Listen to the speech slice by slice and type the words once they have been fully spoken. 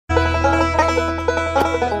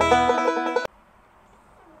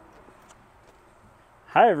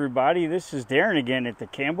Hi everybody, this is Darren again at the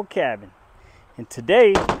Campbell Cabin, and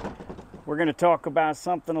today we're going to talk about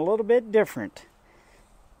something a little bit different.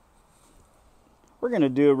 We're going to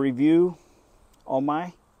do a review on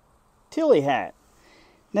my Tilley hat.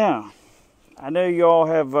 Now, I know y'all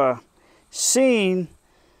have seen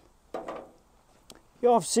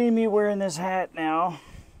me wearing this hat now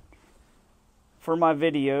for my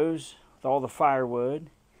videos with all the firewood,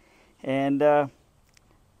 and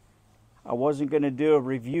I wasn't going to do a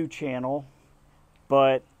review channel,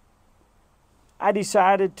 but I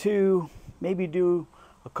decided to maybe do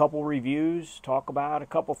a couple reviews, talk about a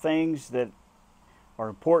couple things that are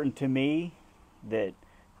important to me that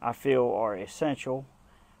I feel are essential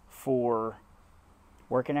for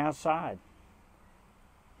working outside.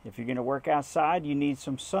 If you're going to work outside, you need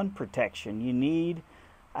some sun protection. You need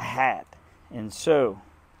a hat. And so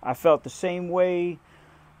I felt the same way,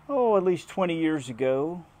 at least 20 years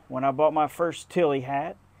ago, when I bought my first Tilley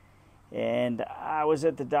hat, and I was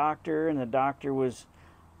at the doctor, and the doctor was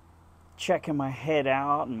checking my head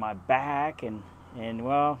out and my back, and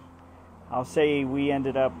well, I'll say we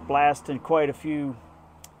ended up blasting quite a few,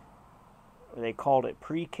 they called it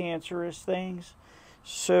precancerous things.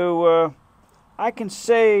 So I can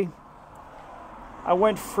say I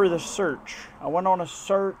went for the search. I went on a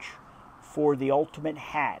search for the ultimate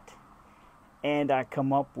hat, and I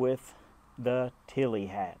come up with the Tilley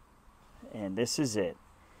hat, and this is it.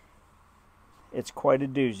 It's quite a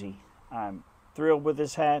doozy. I'm thrilled with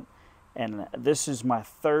this hat, and this is my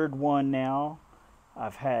third one now.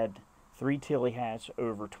 I've had 3 Tilley hats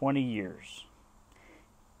over 20 years,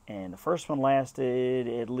 and the first one lasted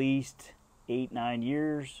at least 8-9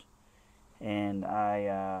 years, and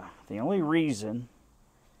the only reason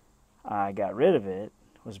I got rid of it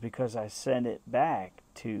was because I sent it back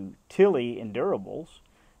to Tilley Endurables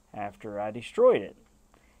after I destroyed it.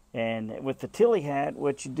 And with the Tilley hat,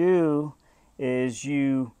 what you do is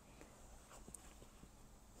you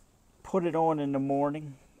put it on in the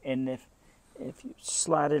morning, and if you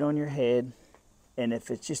slide it on your head, and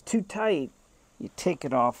if it's just too tight, you take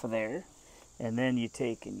it off of there, and then you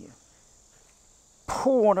take and you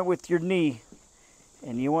pull on it with your knee,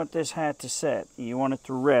 and you want this hat to set. You want it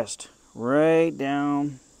to rest right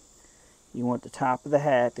down. You want the top of the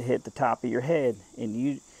hat to hit the top of your head, and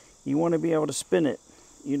you want to be able to spin it.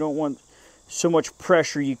 You don't want so much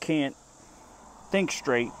pressure you can't think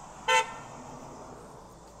straight.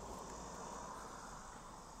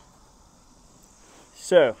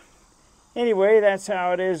 So, anyway, that's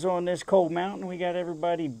how it is on this cold mountain. We got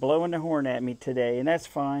everybody blowing the horn at me today, and that's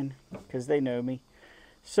fine, because they know me.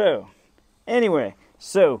 So, anyway,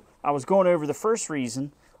 I was going over the first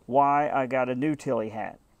reason why I got a new Tilley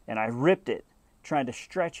hat, and I ripped it, trying to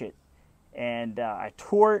stretch it, and I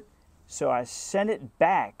tore it. So I sent it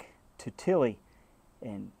back to Tilley,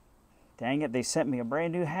 and dang it, they sent me a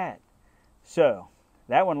brand new hat. So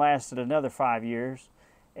that one lasted another 5 years,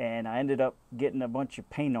 and I ended up getting a bunch of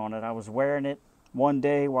paint on it. I was wearing it one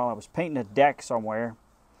day while I was painting a deck somewhere,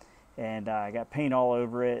 and I got paint all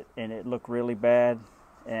over it, and it looked really bad,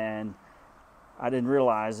 and I didn't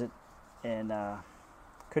realize it, and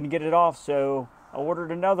couldn't get it off, so I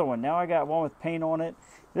ordered another one. Now I got one with paint on it.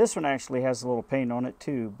 This one actually has a little paint on it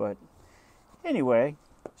too, but anyway,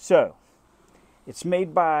 so it's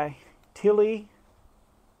made by Tilley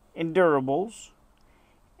Endurables,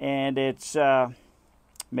 and it's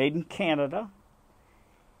made in Canada,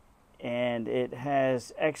 and it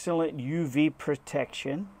has excellent UV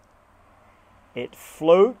protection. It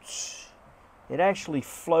floats. It actually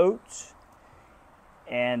floats,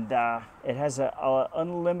 and it has an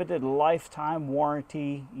unlimited lifetime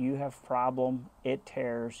warranty. You have problem, it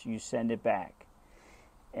tears, you send it back.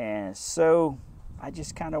 And so I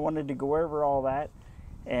just kind of wanted to go over all that,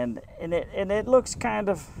 and it looks kind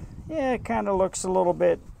of, it kind of looks a little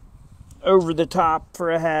bit over the top for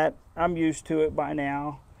a hat. I'm used to it by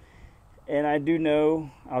now, and I do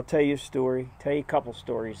know. I'll tell you a couple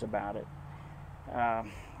stories about it. I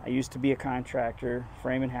used to be a contractor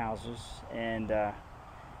framing houses, and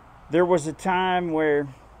there was a time where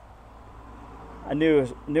I knew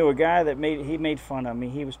a guy that made fun of me.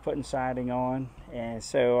 He was putting siding on, and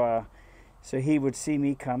so he would see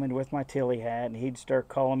me coming with my Tilley hat, and he'd start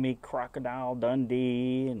calling me Crocodile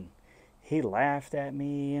Dundee, and he laughed at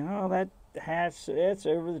me. And oh, that hat's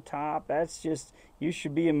over the top. That's just, you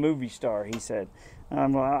should be a movie star, he said.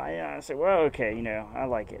 I said, well, okay, I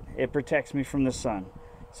like it. It protects me from the sun.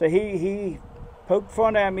 So he poked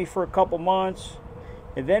fun at me for a couple months,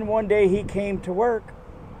 and then one day he came to work.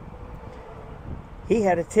 He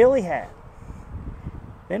had a Tilley hat.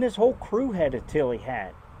 Then his whole crew had a Tilley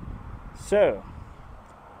hat. So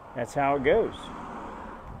that's how it goes.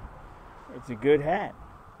 it's a good hat.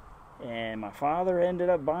 And my father ended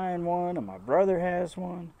up buying one, and my brother has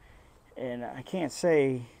one. And I can't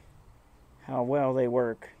say how well they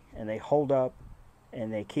work, and they hold up,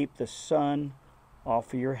 and they keep the sun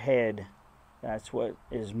off of your head. That's what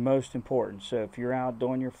is most important. So if you're out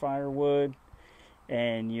doing your firewood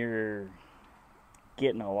and you're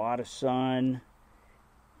getting a lot of sun,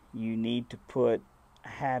 you need to put a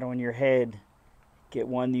hat on your head. Get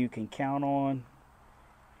one that you can count on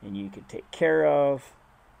and you can take care of,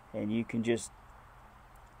 and you can just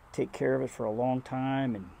take care of it for a long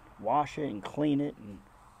time and wash it and clean it. And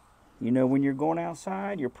you know, when you're going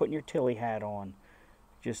outside, you're putting your Tilley hat on,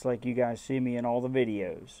 just like you guys see me in all the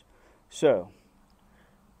videos. So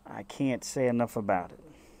I can't say enough about it.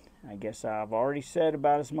 I guess I've already said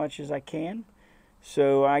about as much as I can.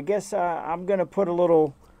 So I guess I'm going to put a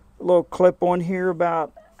little clip on here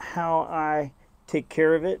about how I take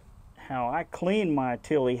care of it, how I clean my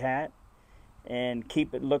Tilley hat and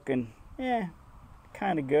keep it looking,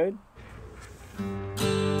 kind of good.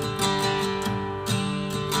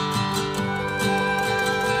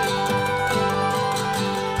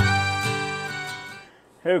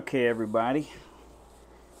 Okay, everybody.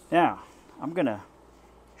 Now, I'm going to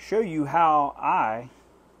show you how I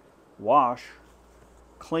wash,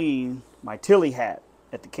 clean my Tilley hat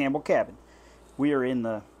at the Campbell cabin. We are in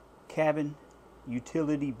the cabin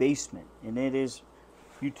utility basement, and it is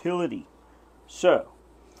utility. So,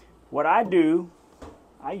 what I do,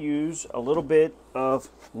 I use a little bit of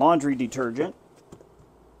laundry detergent,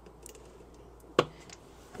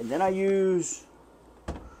 and then I use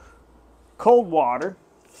cold water.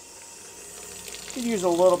 You could use a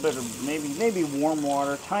little bit of maybe warm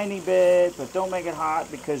water, tiny bit, but don't make it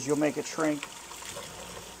hot because you'll make it shrink.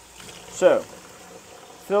 So,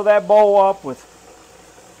 fill that bowl up with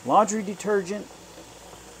laundry detergent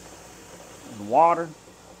and water.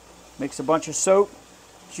 Mix a bunch of soap.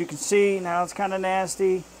 As you can see, now it's kind of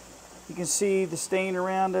nasty. You can see the stain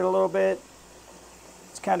around it a little bit.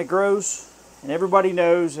 It's kind of gross. And everybody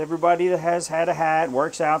knows, everybody that has had a hat,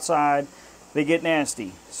 works outside, they get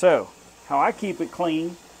nasty. So, how I keep it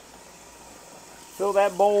clean, fill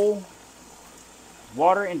that bowl,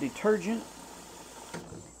 water and detergent.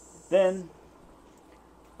 Then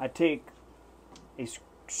I take a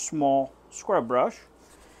small scrub brush,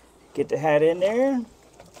 get the hat in there,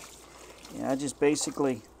 and I just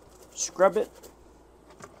basically scrub it.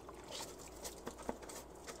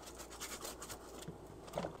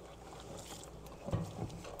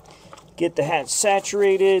 Get the hat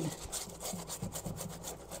saturated.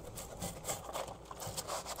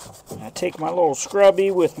 I take my little scrubby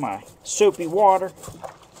with my soapy water.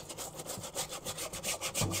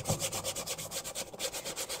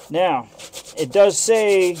 Now, it does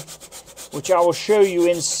say, which I will show you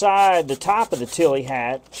inside the top of the Tilley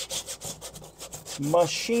hat,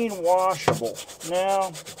 machine washable.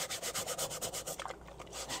 Now,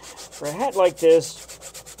 for a hat like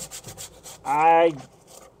this, I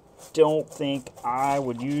don't think I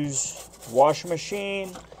would use washing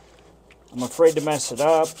machine. I'm afraid to mess it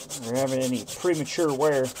up or having any premature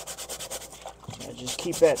wear. I just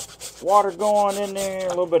keep that water going in there, a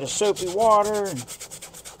little bit of soapy water, and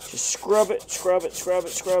just scrub it, scrub it, scrub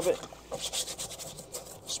it, scrub it.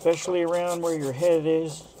 Especially around where your head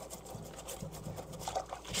is.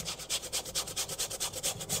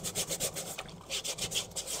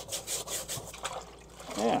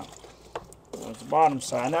 Yeah, that's the bottom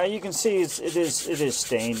side. Now you can see it is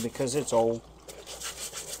stained because it's old.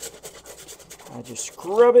 I just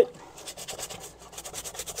scrub it.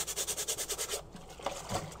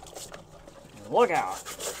 And look out.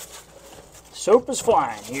 Soap is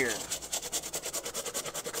flying here.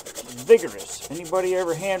 Vigorous. If anybody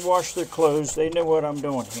ever hand washed their clothes, they know what I'm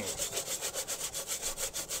doing here.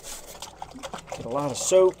 Get a lot of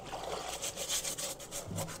soap.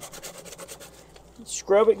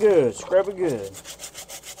 Scrub it good. Scrub it good.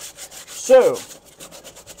 So,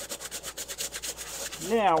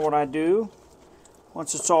 now what I do,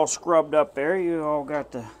 once it's all scrubbed up there, you all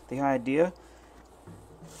got the idea.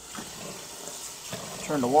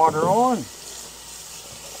 Turn the water on.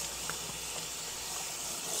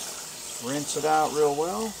 Rinse it out real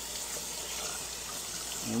well.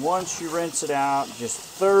 And once you rinse it out, just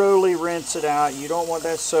thoroughly rinse it out. You don't want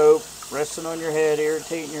that soap resting on your head,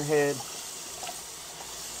 irritating your head.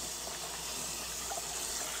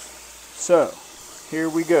 So, here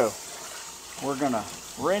we go. We're going to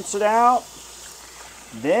rinse it out.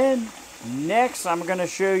 Then, next I'm going to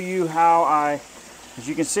show you how as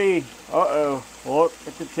you can see, look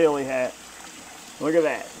at the Tilley hat. Look at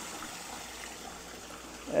that.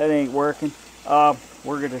 That ain't working. I'm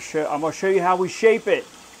going to show you how we shape it.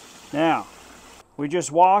 Now, we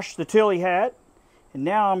just washed the Tilley hat, and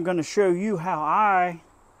now I'm going to show you how I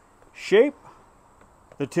shape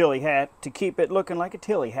the Tilley hat to keep it looking like a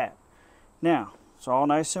Tilley hat. Now, it's all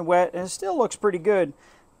nice and wet, and it still looks pretty good,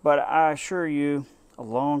 but I assure you, a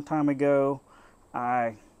long time ago,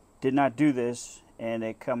 I did not do this, and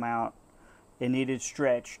it needed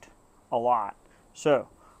stretched a lot. So,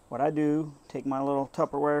 what I do, take my little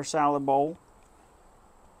Tupperware salad bowl,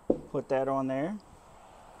 put that on there,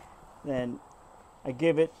 then I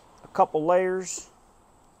give it a couple layers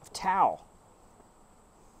of towel,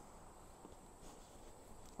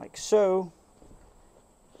 like so,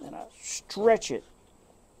 and I stretch it.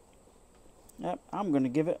 Yep, I'm going to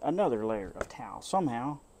give it another layer of towel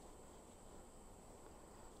somehow.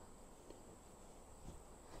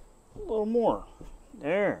 A little more.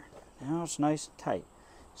 There. Now it's nice and tight.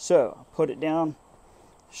 So, I put it down,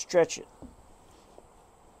 stretch it.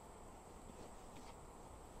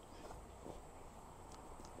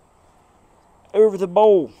 Over the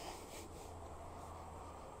bowl.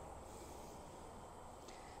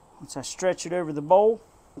 Once I stretch it over the bowl,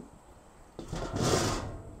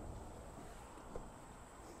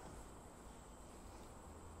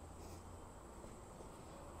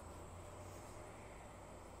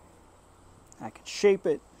 I can shape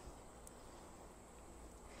it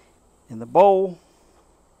in the bowl.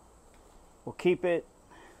 We'll keep it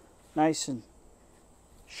nice and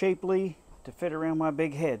shapely to fit around my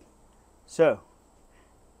big head. So,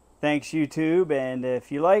 thanks YouTube, and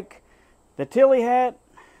if you like the Tilley hat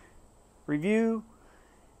review,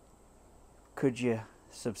 could you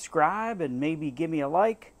subscribe and maybe give me a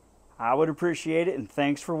like? I would appreciate it, and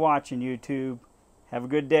thanks for watching YouTube. Have a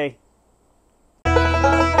good day.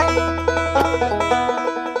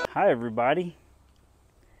 Hi everybody,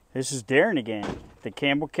 this is Darren again, the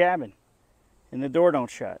Campbell Cabin, and the door don't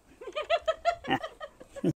shut.